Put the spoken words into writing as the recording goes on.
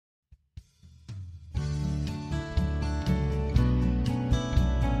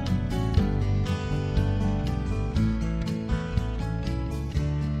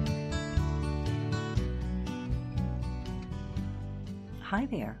Hi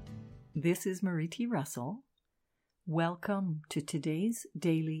there, this is Marie T. Russell. Welcome to today's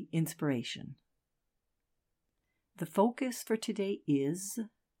Daily Inspiration. The focus for today is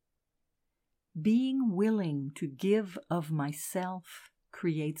being willing to give of myself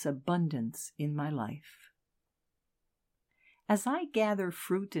creates abundance in my life. As I gather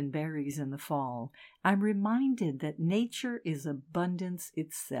fruit and berries in the fall, I'm reminded that nature is abundance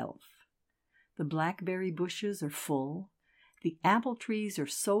itself. The blackberry bushes are full. The apple trees are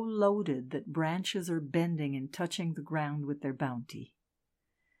so loaded that branches are bending and touching the ground with their bounty.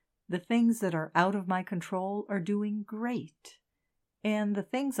 The things that are out of my control are doing great, and the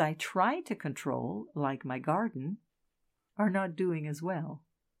things I try to control, like my garden, are not doing as well.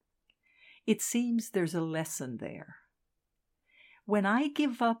 It seems there's a lesson there. When I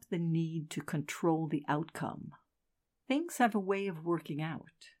give up the need to control the outcome, things have a way of working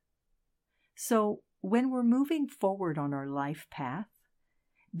out. So, when we're moving forward on our life path,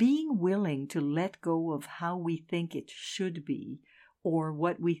 being willing to let go of how we think it should be or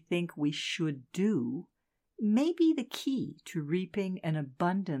what we think we should do may be the key to reaping an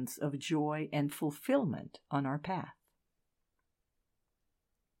abundance of joy and fulfillment on our path.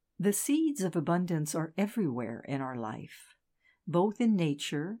 The seeds of abundance are everywhere in our life, both in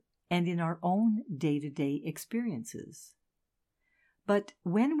nature and in our own day-to-day experiences. But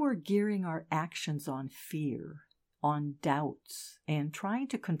when we're gearing our actions on fear, on doubts, and trying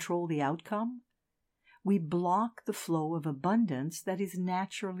to control the outcome, we block the flow of abundance that is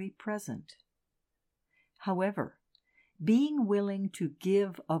naturally present. However, being willing to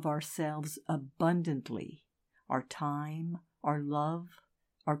give of ourselves abundantly, our time, our love,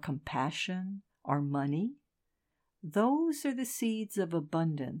 our compassion, our money, those are the seeds of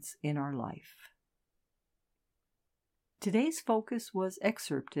abundance in our life. Today's focus was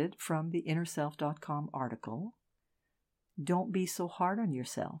excerpted from the InnerSelf.com article, Don't Be So Hard on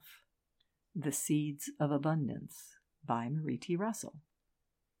Yourself, The Seeds of Abundance by Marie T. Russell.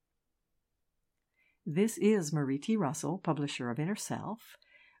 This is Marie T. Russell, publisher of Inner Self,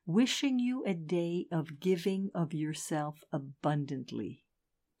 wishing you a day of giving of yourself abundantly,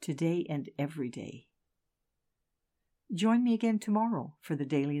 today and every day. Join me again tomorrow for the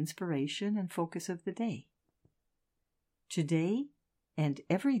daily inspiration and focus of the day. Today and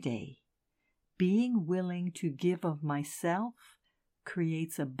every day, being willing to give of myself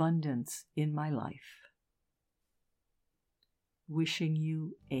creates abundance in my life. Wishing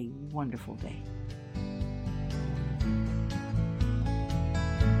you a wonderful day.